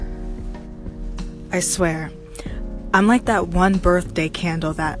I swear, I'm like that one birthday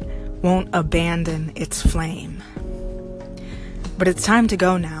candle that won't abandon its flame. But it's time to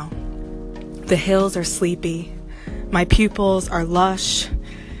go now. The hills are sleepy, my pupils are lush,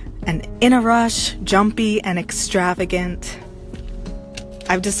 and in a rush, jumpy and extravagant.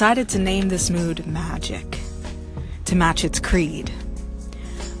 I've decided to name this mood magic, to match its creed.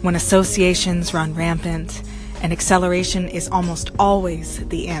 When associations run rampant, and acceleration is almost always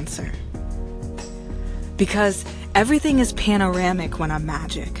the answer. Because everything is panoramic when I'm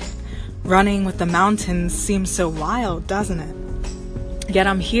magic. Running with the mountains seems so wild, doesn't it? Yet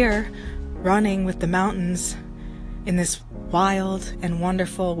I'm here, running with the mountains in this wild and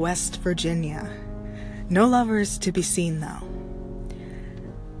wonderful West Virginia. No lovers to be seen, though.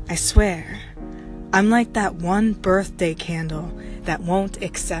 I swear, I'm like that one birthday candle that won't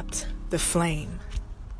accept the flame.